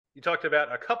You talked about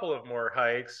a couple of more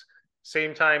hikes,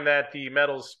 same time that the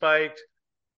metals spiked.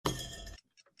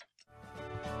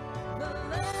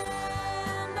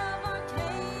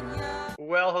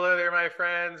 Well, hello there, my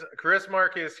friends. Chris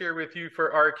Marcus here with you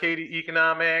for Arcadia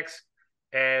Economics.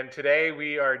 And today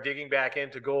we are digging back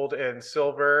into gold and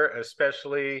silver,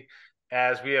 especially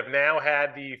as we have now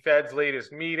had the Fed's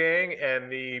latest meeting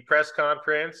and the press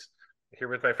conference. Here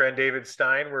with my friend David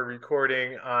Stein. We're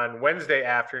recording on Wednesday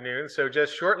afternoon. So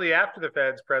just shortly after the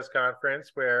Fed's press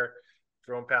conference, where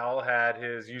Jerome Powell had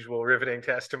his usual riveting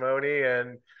testimony,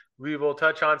 and we will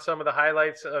touch on some of the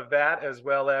highlights of that as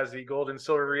well as the gold and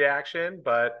silver reaction.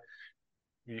 But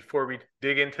before we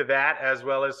dig into that, as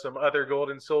well as some other gold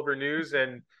and silver news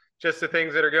and just the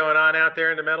things that are going on out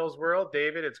there in the metals world,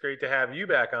 David, it's great to have you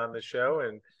back on the show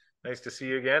and nice to see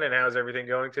you again. And how's everything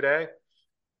going today?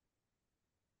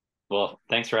 Well,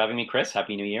 thanks for having me, Chris.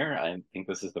 Happy New Year. I think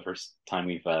this is the first time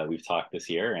we've talked this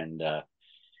year, and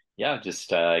yeah, just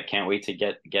can't wait to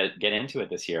get into it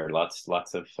this year. Lots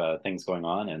of things going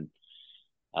on, and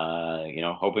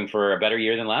hoping for a better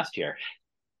year than last year.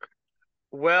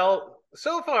 Well,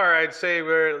 so far, I'd say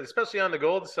we're, especially on the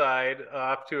gold side,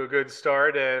 off to a good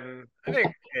start. And I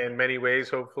think in many ways,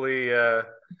 hopefully, I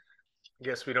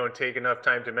guess we don't take enough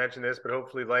time to mention this, but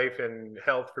hopefully life and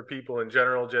health for people in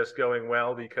general just going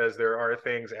well because there are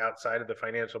things outside of the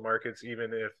financial markets,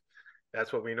 even if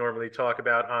that's what we normally talk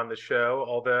about on the show.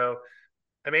 Although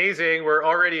amazing, we're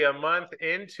already a month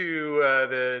into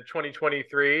the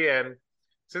 2023. And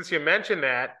since you mentioned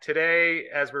that, today,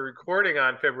 as we're recording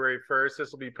on February 1st,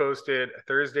 this will be posted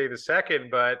Thursday the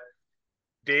 2nd. But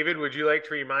David, would you like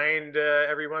to remind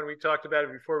everyone, we talked about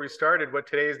it before we started, what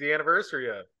today is the anniversary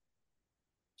of?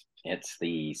 It's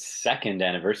the second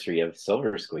anniversary of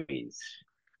Silver Squeeze.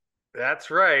 That's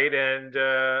right. And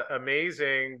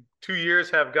amazing. 2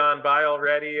 years have gone by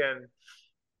already. And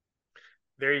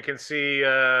there you can see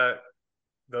the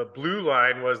blue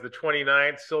line was the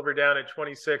 29th, silver down at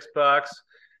 26 bucks.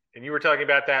 And you were talking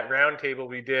about that roundtable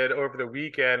we did over the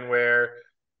weekend where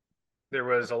there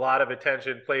was a lot of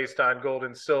attention placed on gold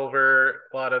and silver.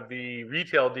 A lot of the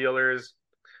retail dealers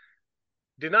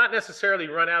did not necessarily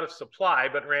run out of supply,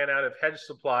 but ran out of hedge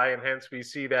supply. And hence we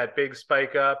see that big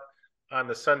spike up on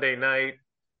the Sunday night.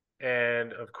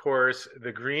 And of course,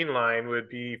 the green line would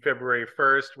be February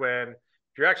 1st when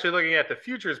if you're actually looking at the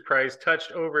futures price,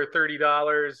 touched over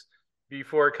 $30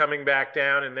 before coming back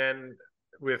down. And then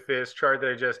with this chart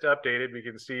that I just updated, we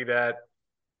can see that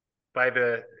by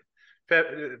the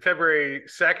February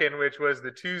 2nd, which was the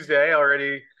Tuesday,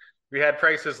 already we had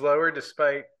prices lower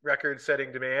despite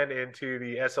record-setting demand into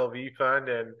the SLV fund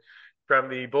and from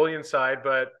the bullion side.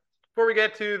 But before we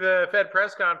get to the Fed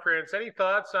press conference, any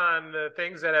thoughts on the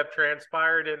things that have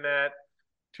transpired in that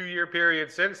 2 year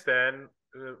period since then?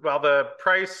 While the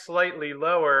price slightly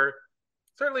lower,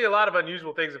 certainly a lot of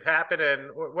unusual things have happened. And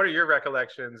what are your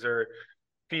recollections or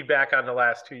feedback on the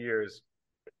last 2 years?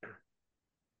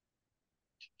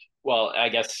 Well, I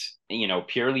guess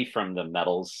purely from the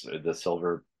metals, the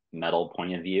silver metal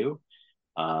point of view,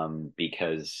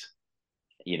 because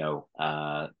you know,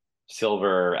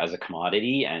 silver as a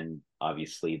commodity and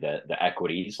obviously the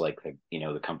equities like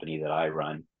the company that I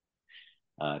run,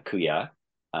 Kuya,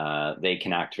 they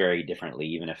can act very differently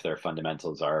even if their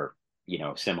fundamentals are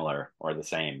similar or the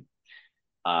same.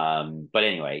 But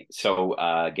anyway, so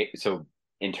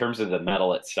in terms of the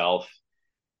metal itself,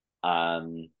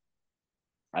 um,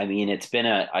 I mean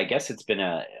I guess it's been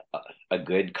a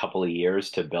good couple of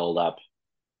years to build up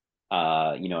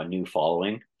a new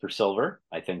following for silver.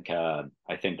 I think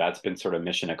that's been sort of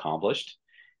mission accomplished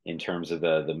in terms of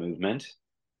the movement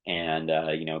and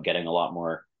getting a lot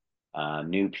more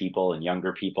new people and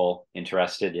younger people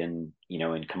interested in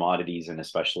commodities and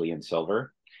especially in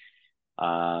silver.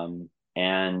 And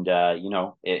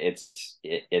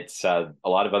it's a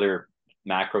lot of other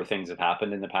macro things have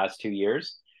happened in the past 2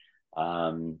 years.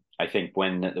 I think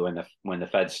when the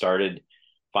Fed started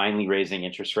finally raising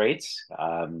interest rates,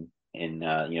 in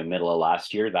middle of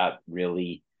last year, that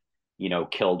really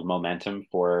killed momentum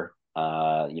for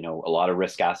a lot of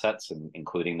risk assets,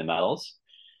 including the metals.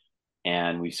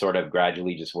 And we sort of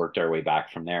gradually just worked our way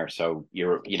back from there. So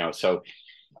you're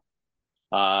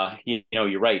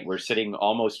right. We're sitting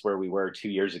almost where we were 2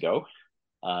 years ago.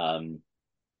 Um,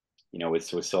 with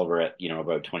silver at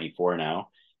about 24 now,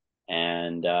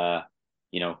 and the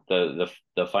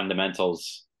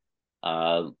fundamentals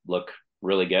look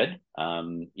really good.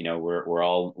 We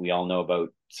all know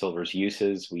about silver's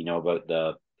uses. We know about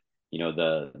the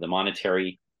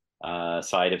monetary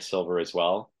side of silver as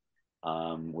well,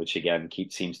 which again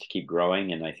seems to keep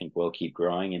growing, and I think will keep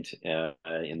growing into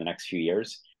in the next few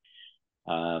years.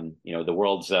 The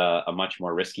world's a much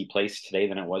more risky place today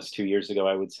than it was 2 years ago,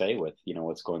 I would say, with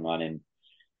what's going on in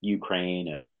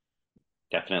Ukraine.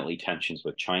 Definitely tensions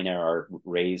with China are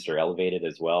raised or elevated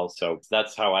as well. So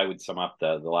that's how I would sum up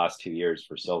the last 2 years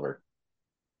for silver.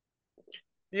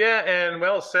 Yeah, and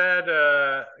well said.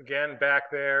 Again,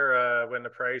 back there when the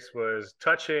price was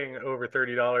touching over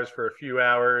 $30 for a few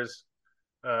hours,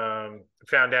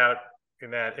 found out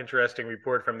in that interesting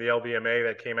report from the LBMA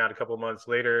that came out a couple months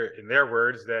later, in their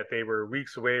words, that they were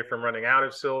weeks away from running out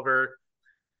of silver.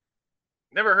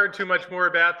 Never heard too much more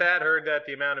about that. Heard that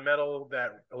the amount of metal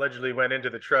that allegedly went into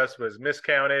the trust was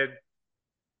miscounted.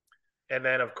 And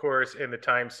then, of course, in the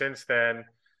time since then,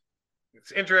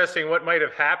 it's interesting what might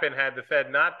have happened had the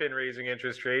Fed not been raising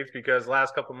interest rates, because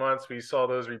last couple of months we saw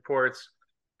those reports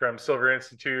from Silver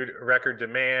Institute, record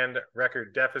demand,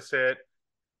 record deficit,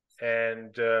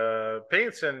 and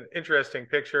paints an interesting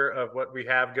picture of what we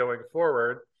have going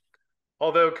forward.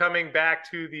 Although coming back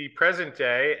to the present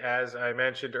day, as I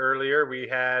mentioned earlier, we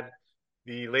had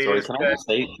the Sorry, latest.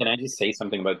 can I just say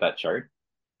something about that chart?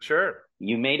 Sure.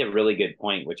 You made a really good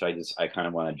point, which I kind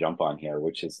of want to jump on here,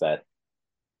 which is that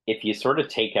if you sort of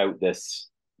take out this,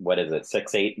 what is it,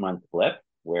 6, 8 month blip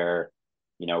where,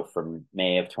 from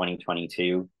May of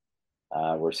 2022,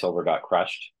 where silver got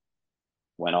crushed,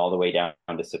 went all the way down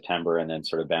to September and then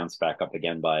sort of bounced back up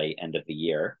again by end of the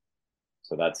year.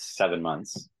 So that's 7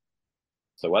 months.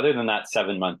 So other than that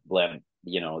 7 month blip,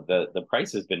 the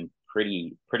price has been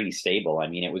pretty stable. I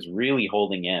mean, it was really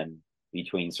holding in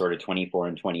between sort of 24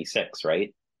 and 26,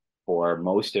 right? For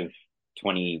most of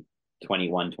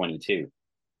 2021, 22.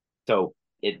 So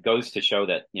it goes to show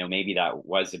that, maybe that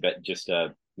was a bit just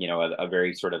a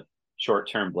very sort of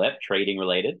short-term blip, trading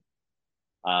related,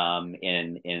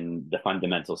 in the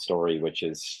fundamental story, which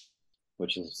is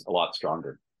a lot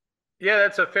stronger. Yeah,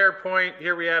 that's a fair point.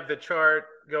 Here we have the chart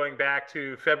going back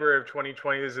to February of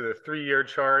 2020. This is a 3-year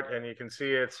chart, and you can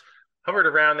see it's hovered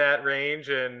around that range.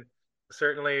 And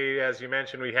certainly, as you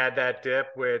mentioned, we had that dip,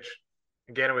 which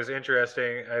again, it was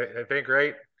interesting. I think,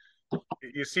 right?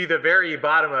 You see the very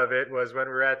bottom of it was when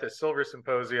we were at the Silver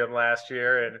Symposium last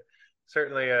year, and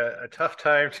certainly a tough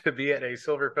time to be at a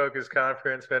silver focused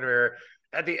conference when we were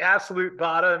at the absolute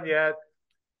bottom. Yet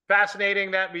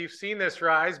fascinating that we've seen this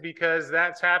rise, because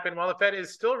that's happened while the Fed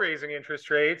is still raising interest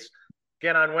rates.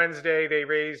 Again, on Wednesday, they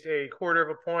raised a quarter of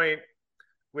a point,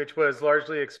 which was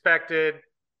largely expected.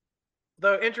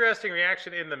 Though interesting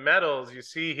reaction in the metals, you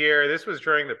see here, this was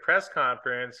during the press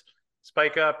conference,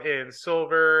 spike up in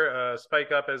silver,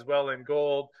 spike up as well in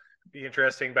gold. Be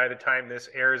interesting by the time this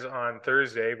airs on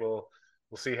Thursday. We'll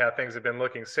see how things have been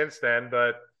looking since then.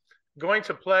 But going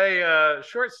to play a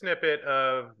short snippet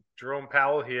of Jerome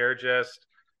Powell here, just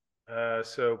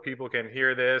so people can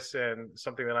hear this, and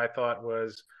something that I thought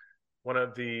was one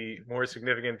of the more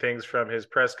significant things from his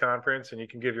press conference, and you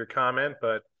can give your comment,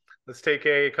 but let's take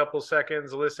a couple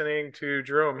seconds listening to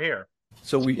Jerome here.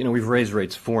 So we've raised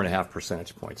rates 4.5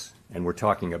 percentage points, and we're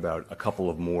talking about a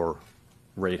couple of more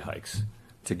rate hikes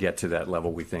to get to that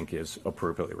level we think is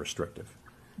appropriately restrictive.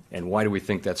 And why do we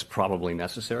think that's probably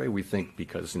necessary? We think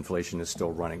because inflation is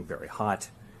still running very hot.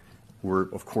 We're,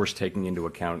 of course, taking into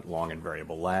account long and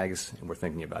variable lags, and we're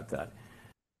thinking about that.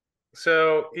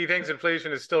 So he thinks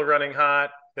inflation is still running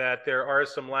hot, that there are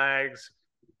some lags.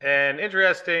 And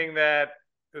interesting that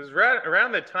it was right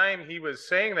around the time he was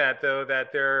saying that, though,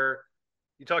 that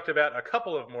you talked about a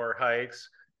couple of more hikes,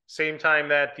 same time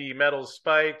that the metals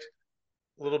spiked,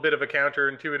 a little bit of a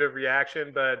counterintuitive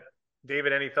reaction. But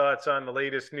David, any thoughts on the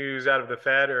latest news out of the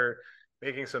Fed, or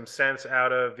making some sense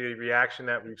out of the reaction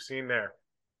that we've seen there?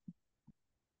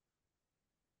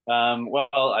 Well,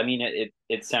 I mean,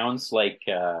 it sounds like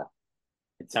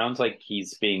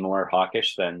he's being more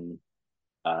hawkish than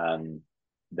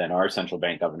our central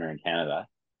bank governor in Canada.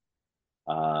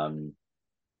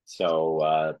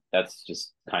 So that's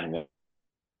just kind of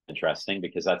interesting,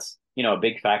 because that's a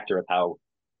big factor of how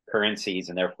currencies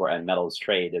and therefore metals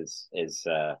trade is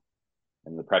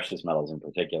and the precious metals in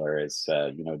particular is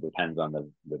depends on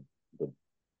the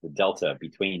delta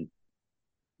between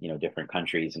different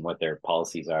countries and what their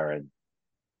policies are. And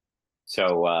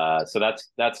so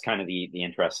that's kind of the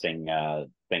interesting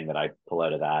thing that I pull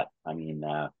out of that. I mean,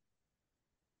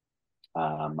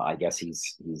 I guess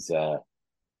he's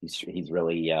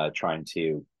really trying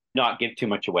to not give too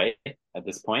much away at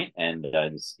this point, and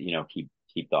just keep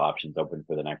the options open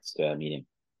for the next meeting.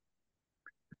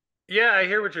 Yeah, I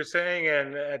hear what you're saying,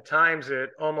 and at times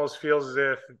it almost feels as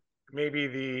if maybe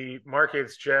the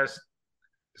markets just,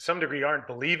 to some degree, aren't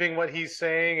believing what he's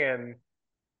saying.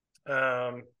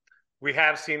 And we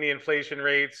have seen the inflation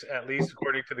rates, at least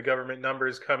according to the government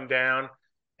numbers, come down.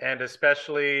 and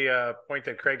especially a point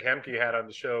that Craig Hemke had on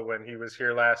the show when he was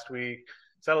here last week.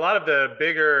 So a lot of the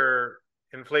bigger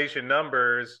inflation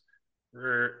numbers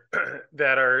were,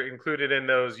 that are included in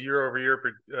those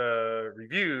year-over-year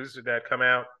reviews that come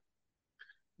out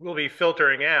will be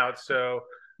filtering out. So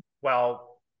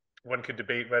while one could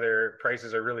debate whether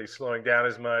prices are really slowing down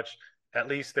as much, at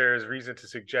least there's reason to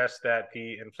suggest that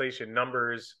the inflation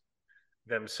numbers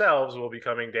themselves will be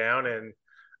coming down, and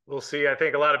we'll see. I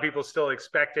think a lot of people still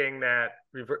expecting that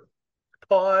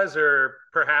pause or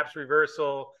perhaps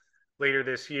reversal later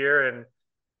this year. And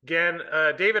again,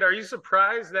 David, are you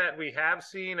surprised that we have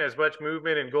seen as much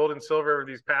movement in gold and silver over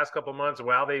these past couple months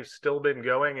while they've still been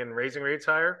going and raising rates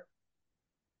higher?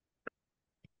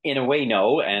 In a way,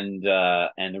 no, and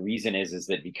the reason is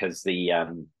that because the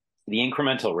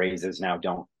incremental raises now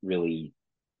don't really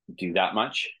do that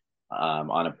much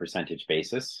on a percentage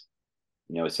basis.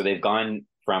 So they've gone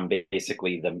from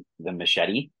basically the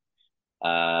machete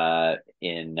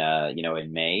in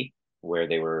May, where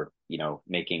they were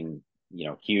making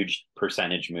huge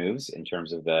percentage moves in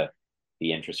terms of the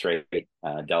interest rate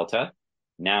delta.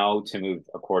 Now to move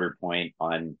a quarter point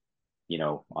on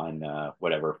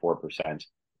whatever 4%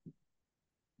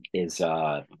 is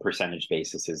percentage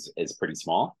basis is pretty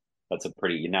small. That's a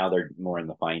pretty now they're more in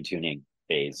the fine tuning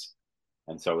phase,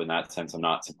 and so in that sense, I'm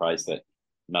not surprised that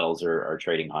metals are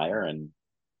trading higher, and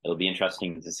it'll be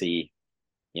interesting to see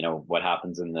what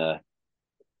happens in the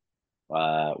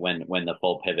when the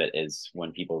full pivot is,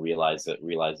 when people realize the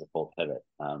full pivot.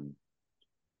 I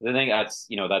think that's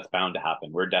bound to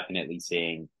happen. We're definitely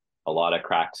seeing a lot of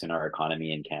cracks in our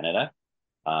economy in Canada.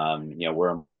 We're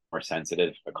a more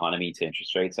sensitive economy to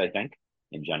interest rates, I think,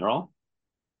 in general.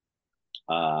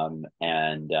 And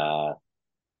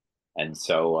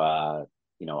so I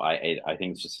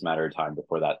think it's just a matter of time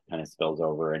before that kind of spills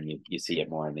over, and you see it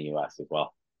more in the U.S. as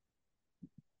well.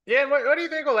 Yeah, and what do you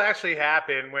think will actually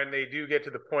happen when they do get to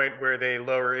the point where they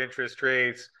lower interest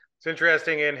rates? It's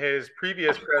interesting, in his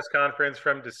previous press conference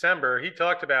from December, he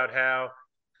talked about how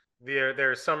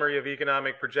their summary of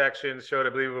economic projections showed, I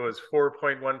believe it was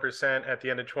 4.1% at the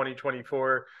end of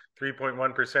 2024,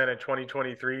 3.1% in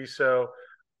 2023. So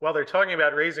while they're talking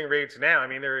about raising rates now, I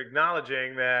mean, they're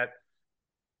acknowledging that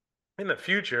in the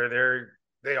future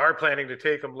they are planning to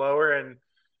take them lower. And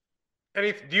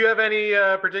do you have any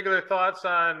particular thoughts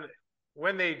on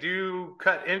when they do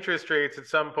cut interest rates at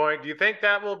some point? Do you think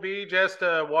that will be just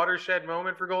a watershed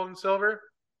moment for gold and silver?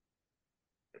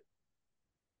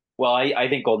 Well, I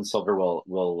think gold and silver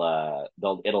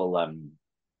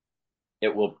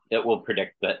it will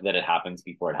predict that it happens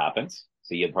before it happens.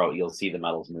 So you'll see the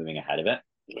metals moving ahead of it.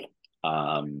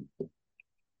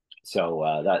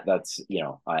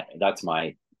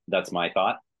 That's my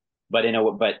thought. But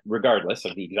regardless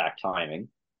of the exact timing,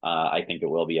 I think it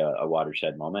will be a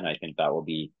watershed moment. I think that will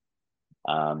be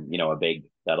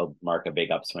that'll mark a big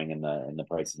upswing in the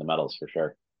price of the metals for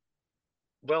sure.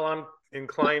 Well, I'm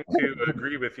inclined to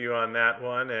agree with you on that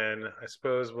one, and I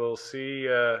suppose we'll see.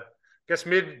 I guess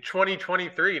mid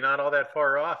 2023, not all that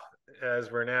far off,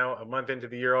 as we're now a month into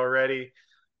the year already.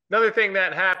 Another thing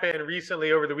that happened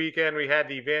recently over the weekend, we had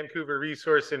the Vancouver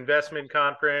Resource Investment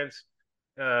Conference.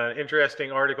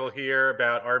 Interesting article here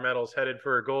about our metals headed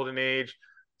for a golden age.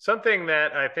 Something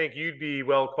that I think you'd be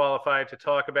well qualified to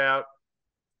talk about,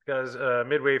 because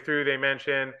midway through they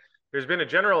mentioned there's been a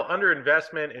general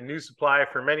underinvestment in new supply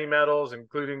for many metals,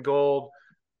 including gold.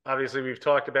 Obviously, we've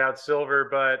talked about silver,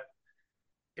 but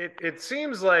it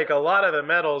seems like a lot of the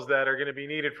metals that are going to be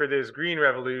needed for this green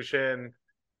revolution,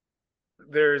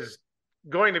 there's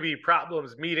going to be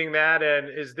problems meeting that. And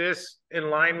is this in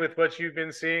line with what you've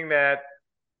been seeing, that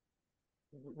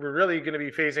we're really going to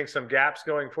be facing some gaps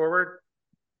going forward?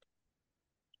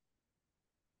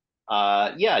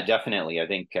 Yeah, definitely. I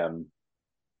think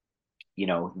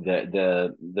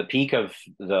the peak of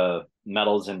the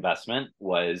metals investment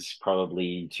was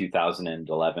probably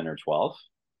 2011 or 12,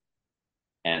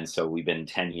 and so we've been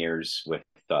 10 years with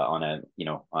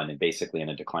basically in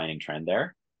a declining trend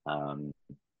there. So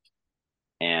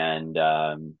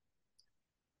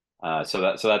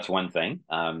that's one thing.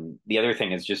 The other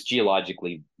thing is just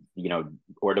geologically,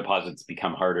 ore deposits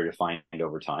become harder to find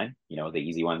over time. The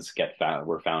easy ones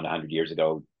were found 100 years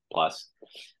ago plus,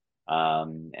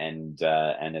 and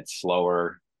it's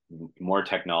slower, more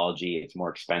technology. It's more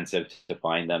expensive to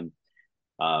find them.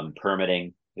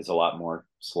 Permitting is a lot more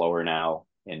slower now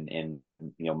in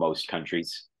most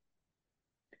countries.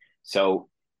 So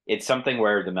it's something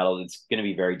where it's going to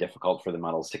be very difficult for the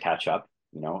metals to catch up.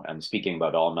 I'm speaking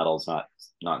about all metals,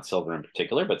 not silver in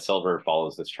particular, but silver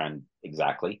follows this trend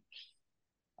exactly.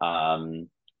 And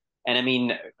I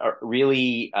mean,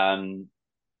 really,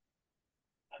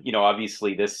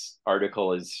 obviously this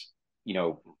article is,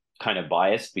 kind of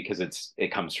biased because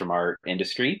it comes from our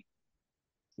industry.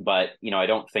 But, I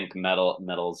don't think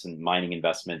metals and mining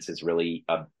investments is really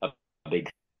a big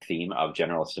theme of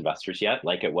generalist investors yet,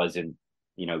 like it was in,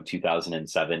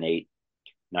 2007, 8,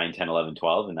 9, 10, 11,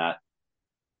 12, in that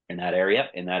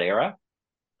era.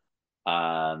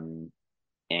 And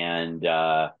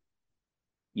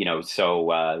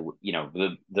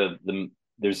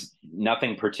there's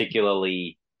nothing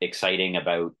particularly exciting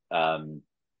about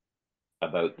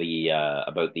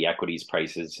the equities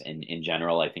prices in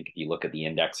general. I think if you look at the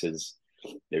indexes,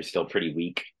 they're still pretty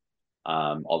weak.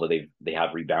 Although they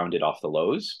have rebounded off the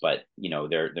lows, but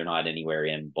they're not anywhere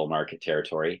in bull market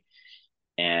territory.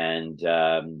 And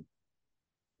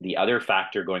the other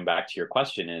factor, going back to your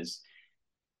question, is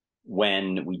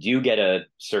when we do get a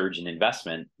surge in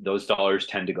investment, those dollars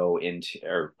tend to go into,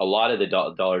 or a lot of the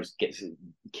dollars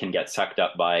can get sucked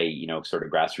up by sort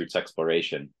of grassroots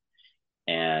exploration,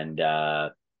 and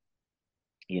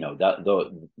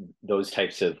those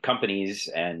types of companies,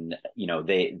 and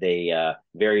they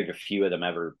very few of them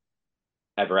ever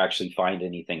actually find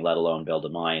anything, let alone build a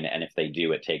mine, and if they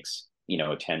do, it takes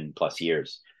 10 plus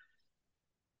years.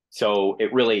 So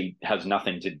it really has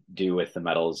nothing to do with the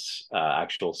metals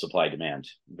actual supply demand.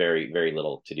 Very, very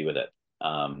little to do with it,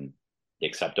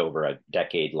 except over a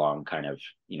decade long kind of,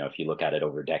 if you look at it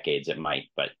over decades, it might,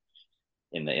 but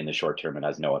in the short term, it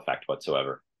has no effect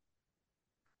whatsoever.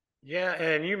 Yeah,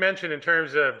 and you mentioned in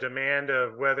terms of demand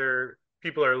of whether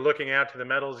people are looking out to the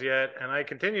metals yet, and I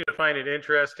continue to find it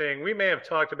interesting. We may have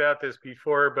talked about this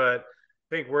before, but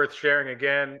I think worth sharing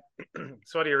again.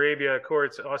 Saudi Arabia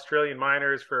courts Australian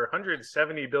miners for a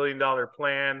 $170 billion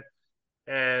plan.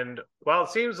 And while it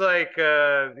seems like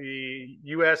the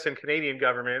US and Canadian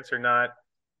governments are not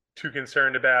too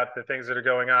concerned about the things that are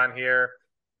going on here,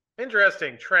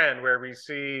 interesting trend where we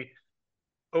see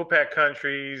OPEC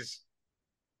countries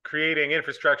creating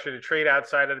infrastructure to trade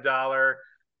outside of the dollar.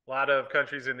 A lot of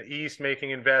countries in the East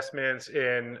making investments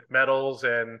in metals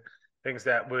and things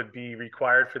that would be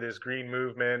required for this green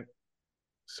movement.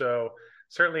 So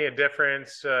certainly a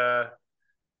difference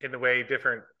in the way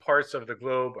different parts of the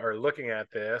globe are looking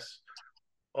at this.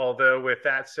 Although with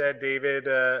that said, David,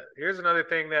 here's another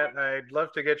thing that I'd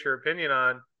love to get your opinion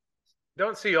on.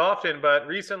 Don't see often, but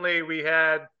recently we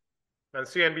had on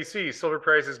CNBC, silver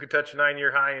prices could touch a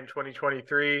 9-year high in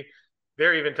 2023.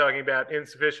 They're even talking about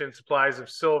insufficient supplies of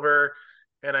silver.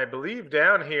 And I believe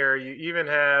down here, you even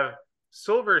have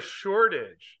silver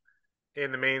shortage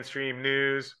in the mainstream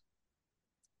news.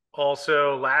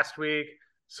 Also, last week,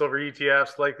 silver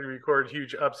ETFs likely record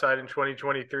huge upside in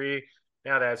 2023.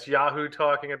 Now that's Yahoo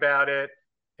talking about it.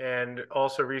 And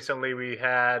also recently we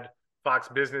had Fox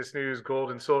Business News,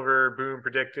 gold and silver boom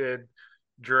predicted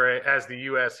as the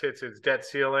U.S. hits its debt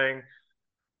ceiling.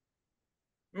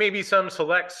 Maybe some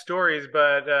select stories,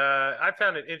 but I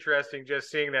found it interesting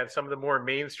just seeing that some of the more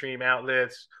mainstream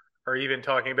outlets are even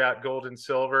talking about gold and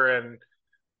silver, and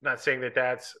not saying that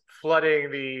that's flooding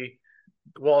the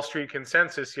Wall Street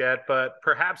consensus yet, but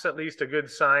perhaps at least a good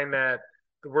sign that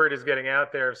the word is getting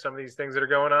out there of some of these things that are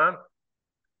going on.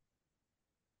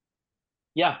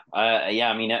 Yeah.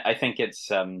 I mean, I think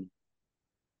it's, I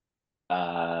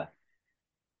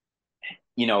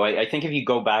think if you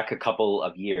go back a couple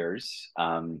of years,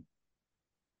 all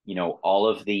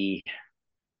of the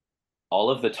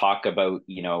talk about,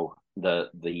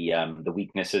 the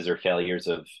weaknesses or failures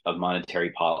of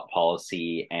monetary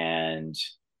policy and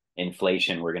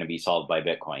inflation were going to be solved by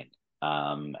Bitcoin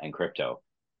and crypto,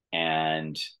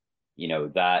 and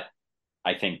that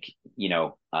I think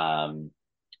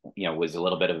was a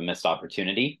little bit of a missed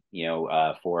opportunity,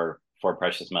 for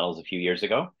precious metals a few years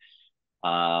ago.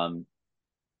 But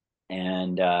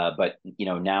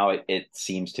now it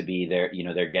seems to be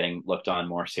they're getting looked on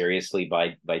more seriously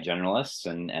by generalists,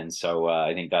 and so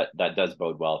I think that does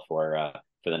bode well for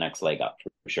the next leg up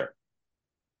for sure.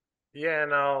 Yeah,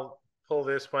 and I'll pull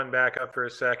this one back up for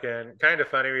a second. Kind of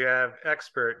funny, we have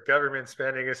expert government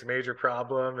spending is a major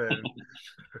problem, and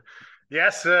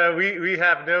yes, we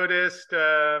have noticed.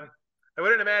 I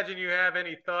wouldn't imagine you have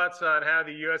any thoughts on how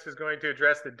the U.S. is going to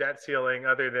address the debt ceiling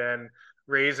other than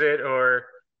raise it, or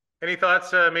any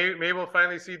thoughts? Maybe we'll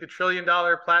finally see the $1 trillion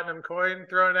platinum coin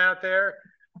thrown out there.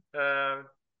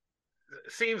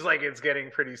 Seems like it's getting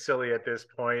pretty silly at this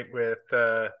point with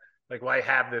like, why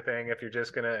have the thing if you're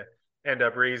just going to end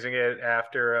up raising it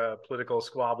after a political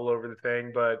squabble over the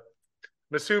thing. But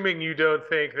I'm assuming you don't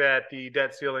think that the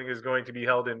debt ceiling is going to be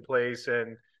held in place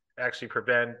and actually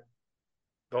prevent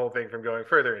the whole thing from going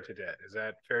further into debt. Is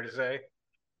that fair to say?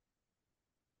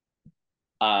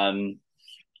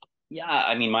 Yeah,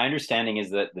 I mean, my understanding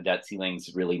is that the debt ceiling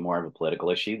is really more of a political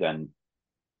issue than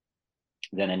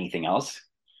anything else.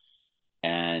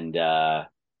 And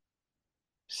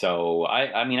so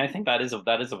I mean, I think that is a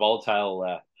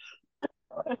volatile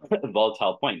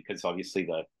volatile point, because obviously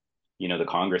the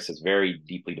Congress is very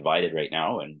deeply divided right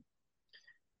now, and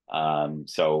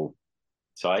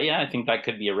yeah, I think that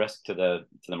could be a risk to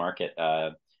the market.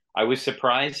 I was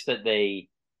surprised that they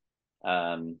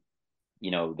um,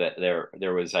 that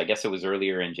there was, I guess it was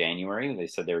earlier in January, they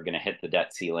said they were going to hit the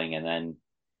debt ceiling, and then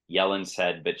Yellen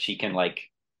said, but she can like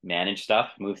manage stuff,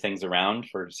 move things around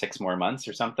for 6 more months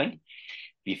or something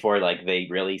before like they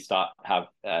really stop have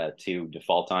to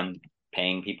default on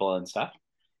paying people and stuff.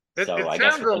 So It I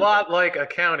guess sounds a lot like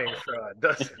accounting fraud,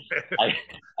 doesn't it? I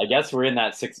I guess we're in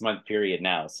that 6 month period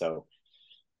now. So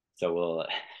we'll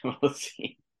we'll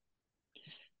see.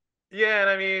 Yeah, and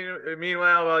I mean,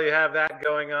 meanwhile, while you have that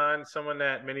going on, someone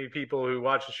that many people who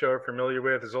watch the show are familiar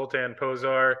with, Zoltan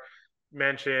Pozar,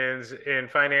 mentions in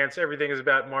finance, everything is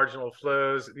about marginal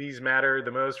flows. These matter the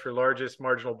most for largest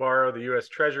marginal borrower, the U.S.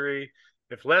 Treasury.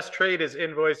 If less trade is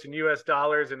invoiced in U.S.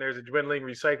 dollars and there's a dwindling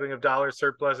recycling of dollar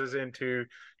surpluses into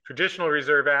traditional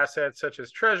reserve assets such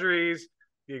as treasuries,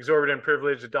 the exorbitant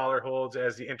privilege the dollar holds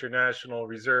as the international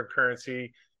reserve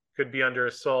currency could be under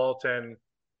assault. And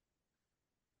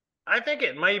I think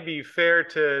it might be fair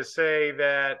to say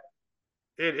that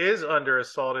it is under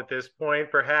assault at this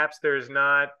point. Perhaps there's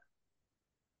not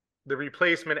the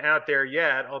replacement out there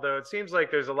yet, although it seems like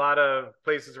there's a lot of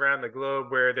places around the globe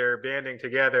where they're banding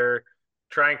together,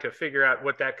 trying to figure out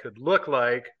what that could look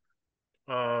like.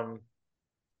 Um,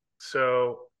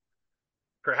 so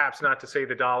perhaps not to say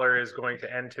the dollar is going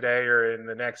to end today or in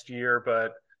the next year,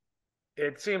 but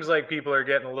it seems like people are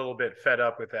getting a little bit fed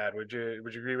up with that. Would you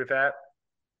agree with that?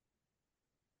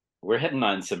 We're hitting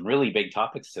on some really big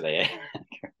topics today.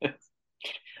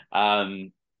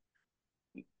 um,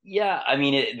 yeah, I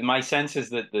mean, my sense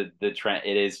is that the trend,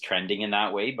 it is trending in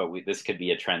that way, but this could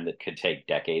be a trend that could take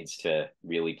decades to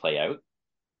really play out.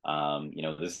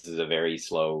 This is a very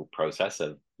slow process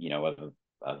of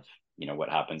what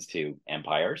happens to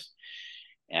empires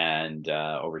and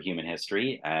over human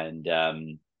history. And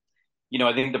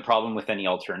I think the problem with any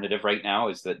alternative right now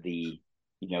is that the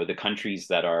countries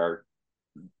that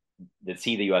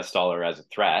see the U.S. dollar as a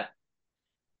threat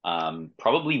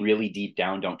probably really deep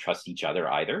down don't trust each other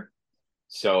either.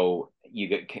 So you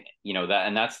get that,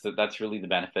 and that's really the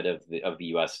benefit of the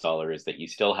U.S. dollar, is that you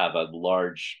still have a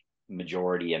large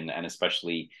majority, and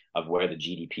especially of where the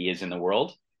GDP is in the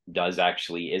world is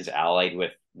allied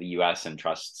with the U.S. and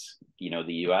trusts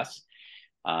the U.S.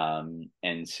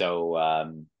 And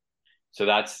so so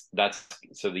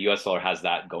the U.S. dollar has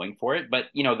that going for it, but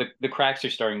the cracks are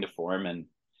starting to form, and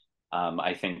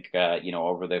I think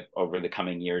over the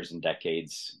coming years and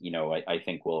decades, I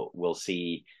think we'll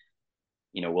see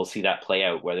that play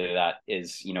out, whether that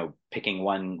is picking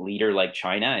one leader like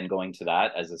China and going to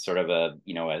that as a sort of a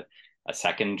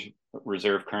second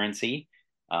reserve currency,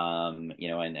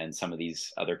 and some of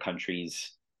these other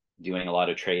countries doing a lot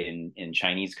of trade in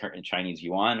Chinese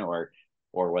yuan, or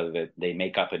whether they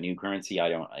make up a new currency. I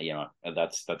don't,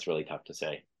 that's really tough to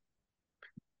say.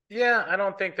 Yeah, I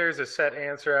don't think there's a set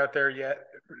answer out there yet,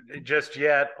 just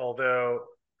yet, although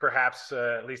perhaps,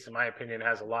 at least in my opinion,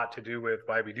 has a lot to do with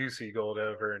why we do see gold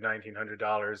over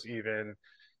 $1,900, even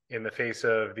in the face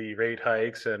of the rate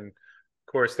hikes. And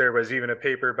of course, there was even a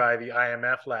paper by the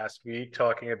IMF last week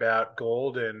talking about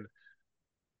gold and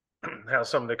how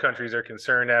some of the countries are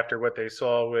concerned after what they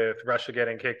saw with Russia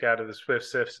getting kicked out of the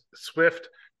SWIFT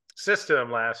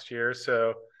system last year.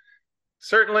 So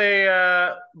certainly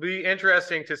be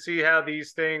interesting to see how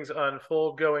these things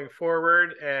unfold going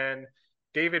forward. And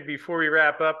David, before we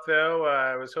wrap up, though,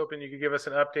 I was hoping you could give us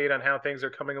an update on how things are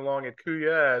coming along at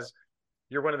Kuya, as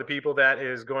you're one of the people that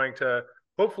is going to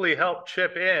hopefully help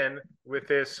chip in with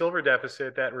this silver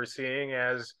deficit that we're seeing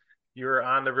as you're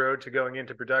on the road to going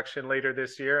into production later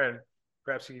this year. And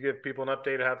perhaps you could give people an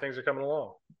update of how things are coming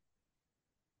along.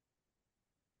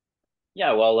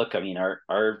 Yeah, well, look, I mean,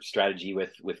 our strategy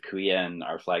with Kuya and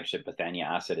our flagship Bethania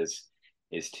asset is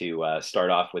to start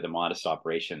off with a modest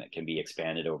operation that can be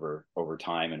expanded over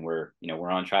time, and we're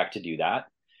on track to do that.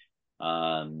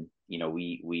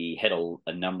 We hit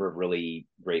a number of really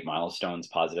great milestones,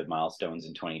 positive milestones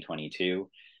in 2022,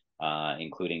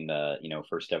 including the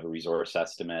first ever resource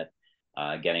estimate,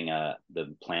 getting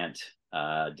the plant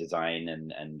design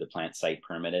and the plant site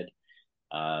permitted,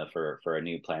 for a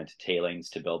new plant tailings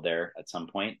to build there at some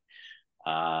point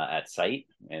at site,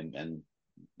 and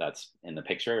that's in the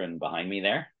picture and behind me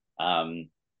there.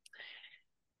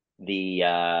 we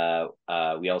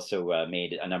also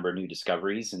made a number of new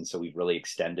discoveries, and so we've really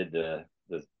extended the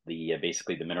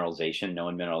basically the mineralization,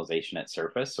 known mineralization at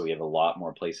surface. So we have a lot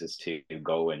more places to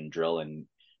go and drill and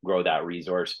grow that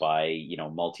resource by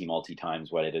multi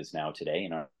times what it is now today,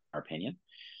 in our opinion.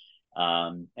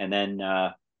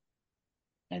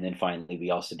 And then finally,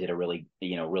 we also did a really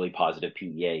positive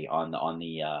PEA on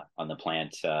the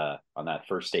plant, on that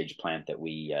first stage plant that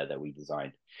we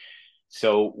designed.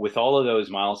 So with all of those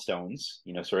milestones,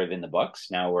 sort of in the books,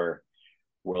 now we're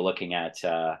looking at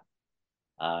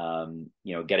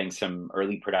getting some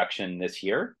early production this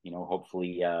year.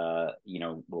 Hopefully,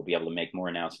 we'll be able to make more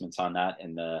announcements on that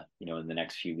in the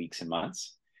next few weeks and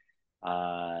months.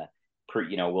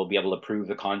 We'll be able to prove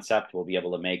the concept. We'll be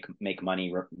able to make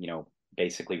money,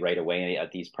 basically right away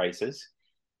at these prices,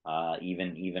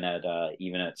 even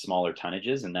at smaller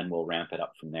tonnages, and then we'll ramp it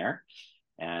up from there.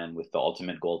 And with the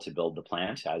ultimate goal to build the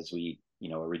plant as we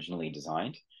originally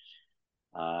designed,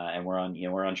 and we're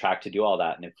on track to do all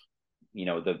that. And if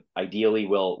ideally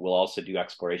we'll also do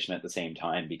exploration at the same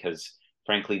time, because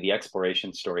frankly the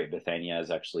exploration story at Bethania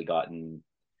has actually gotten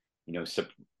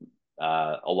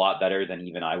a lot better than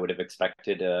even I would have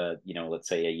expected. Let's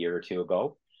say a year or two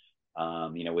ago.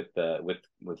 With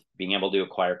being able to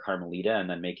acquire Carmelita and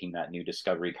then making that new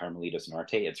discovery, Carmelitas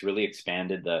Norte, it's really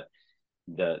expanded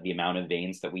the amount of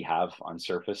veins that we have on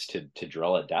surface to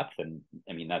drill at depth. And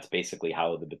I mean, that's basically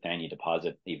how the Bethania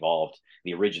deposit evolved.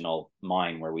 The original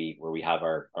mine where we have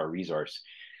our resource,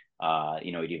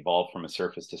 it evolved from a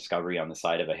surface discovery on the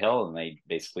side of a hill, and they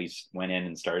basically went in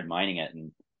and started mining it.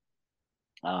 And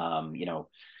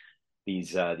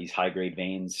these high grade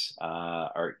veins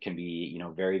can be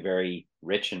very, very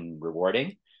rich and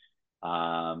rewarding.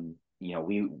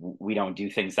 We don't do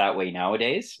things that way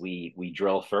nowadays. We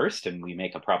drill first and we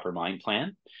make a proper mine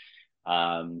plan.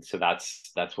 So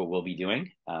that's what we'll be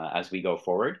doing as we go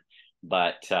forward.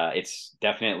 But it's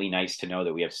definitely nice to know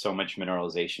that we have so much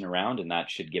mineralization around, and that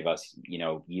should give us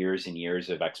years and years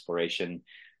of exploration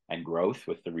and growth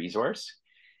with the resource.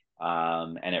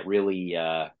 And it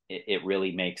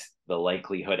really makes the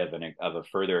likelihood of a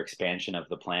further expansion of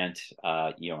the plant,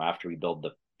 after we build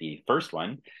the first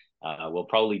one, we'll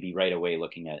probably be right away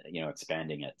looking at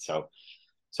expanding it. So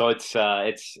it's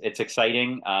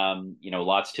exciting.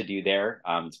 Lots to do there.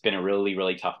 It's been a really,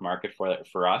 really tough market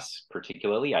for us,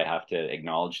 particularly. I have to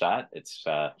acknowledge that. It's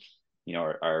our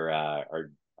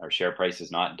share price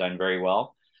has not done very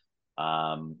well.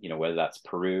 Whether that's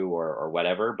Peru or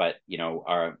whatever, but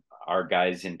our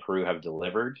guys in Peru have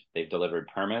delivered. They've delivered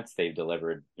permits. They've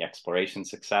delivered exploration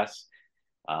success,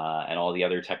 and all the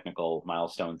other technical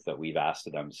milestones that we've asked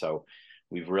of them. So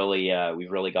we've really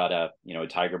got a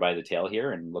tiger by the tail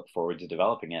here, and look forward to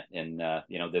developing it in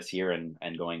this year and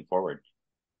going forward.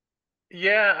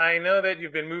 Yeah, I know that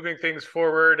you've been moving things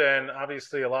forward, and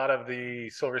obviously a lot of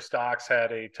the silver stocks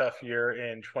had a tough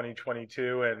year in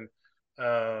 2022, and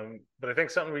but I think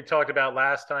something we talked about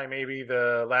last time, maybe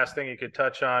the last thing you could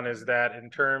touch on, is that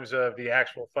in terms of the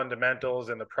actual fundamentals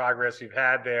and the progress you've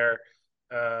had there,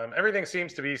 everything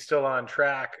seems to be still on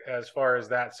track as far as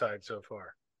that side so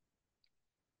far.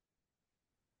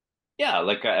 Yeah,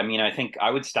 I mean, I think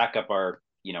I would stack up our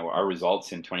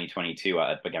results in 2022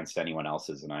 up against anyone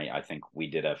else's, and I think we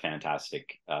did a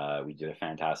fantastic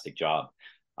job.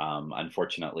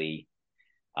 Unfortunately,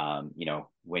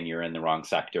 when you're in the wrong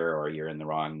sector or you're in the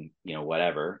wrong,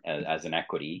 whatever, as an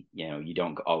equity, you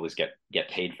don't always get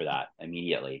paid for that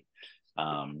immediately.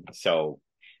 So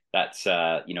that's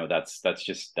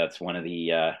one of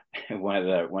the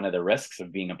one of the risks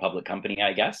of being a public company,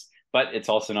 I guess. But it's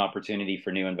also an opportunity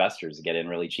for new investors to get in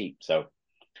really cheap. So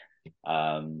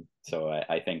I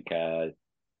think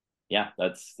yeah,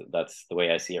 that's the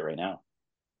way I see it right now.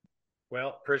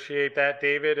 Well, appreciate that,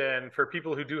 David. And for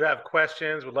people who do have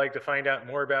questions, would like to find out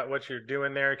more about what you're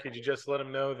doing there, could you just let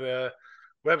them know the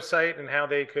website and how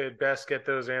they could best get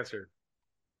those answered?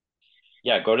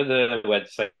 Yeah, go to the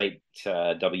website,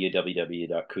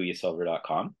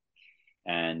 www.kuyasilver.com,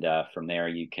 and from there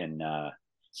you can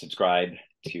subscribe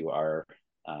to our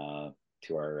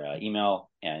email,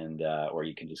 and or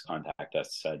you can just contact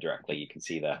us directly. You can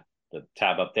see the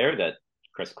tab up there that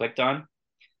Chris clicked on.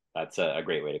 That's a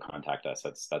great way to contact us.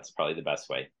 That's probably the best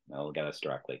way. It'll get us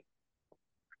directly.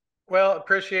 Well,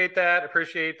 appreciate that.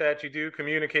 Appreciate that you do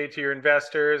communicate to your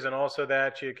investors, and also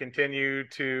that you continue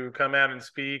to come out and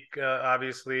speak.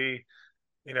 Obviously,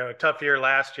 a tough year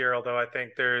last year, although I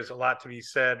think there's a lot to be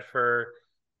said for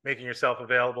making yourself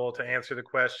available to answer the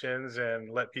questions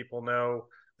and let people know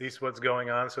at least what's going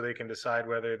on, so they can decide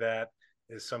whether that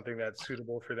is something that's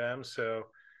suitable for them. So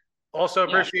Also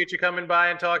Yeah, appreciate you coming by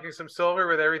and talking some silver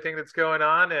with everything that's going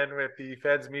on and with the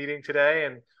Fed's meeting today.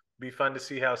 And be fun to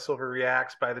see how silver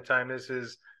reacts by the time this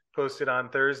is posted on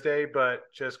Thursday.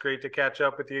 But just great to catch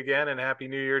up with you again, and happy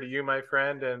New Year to you, my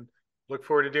friend. And look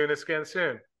forward to doing this again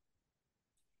soon.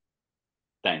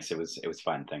 thanks. It was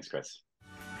fun. Thanks, Chris.